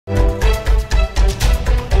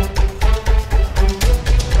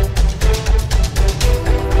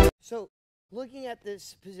at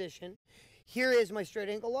this position, here is my straight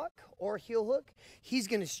ankle lock or heel hook. He's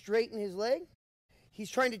going to straighten his leg. He's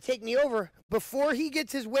trying to take me over. Before he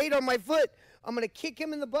gets his weight on my foot, I'm going to kick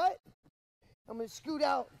him in the butt. I'm going to scoot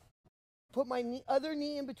out, put my other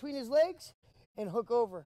knee in between his legs, and hook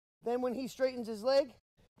over. Then when he straightens his leg,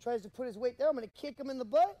 tries to put his weight there, I'm going to kick him in the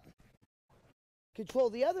butt, control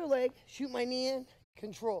the other leg, shoot my knee in,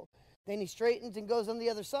 control. Then he straightens and goes on the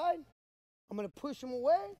other side. I'm going to push him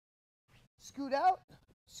away, scoot out,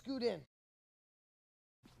 scoot in.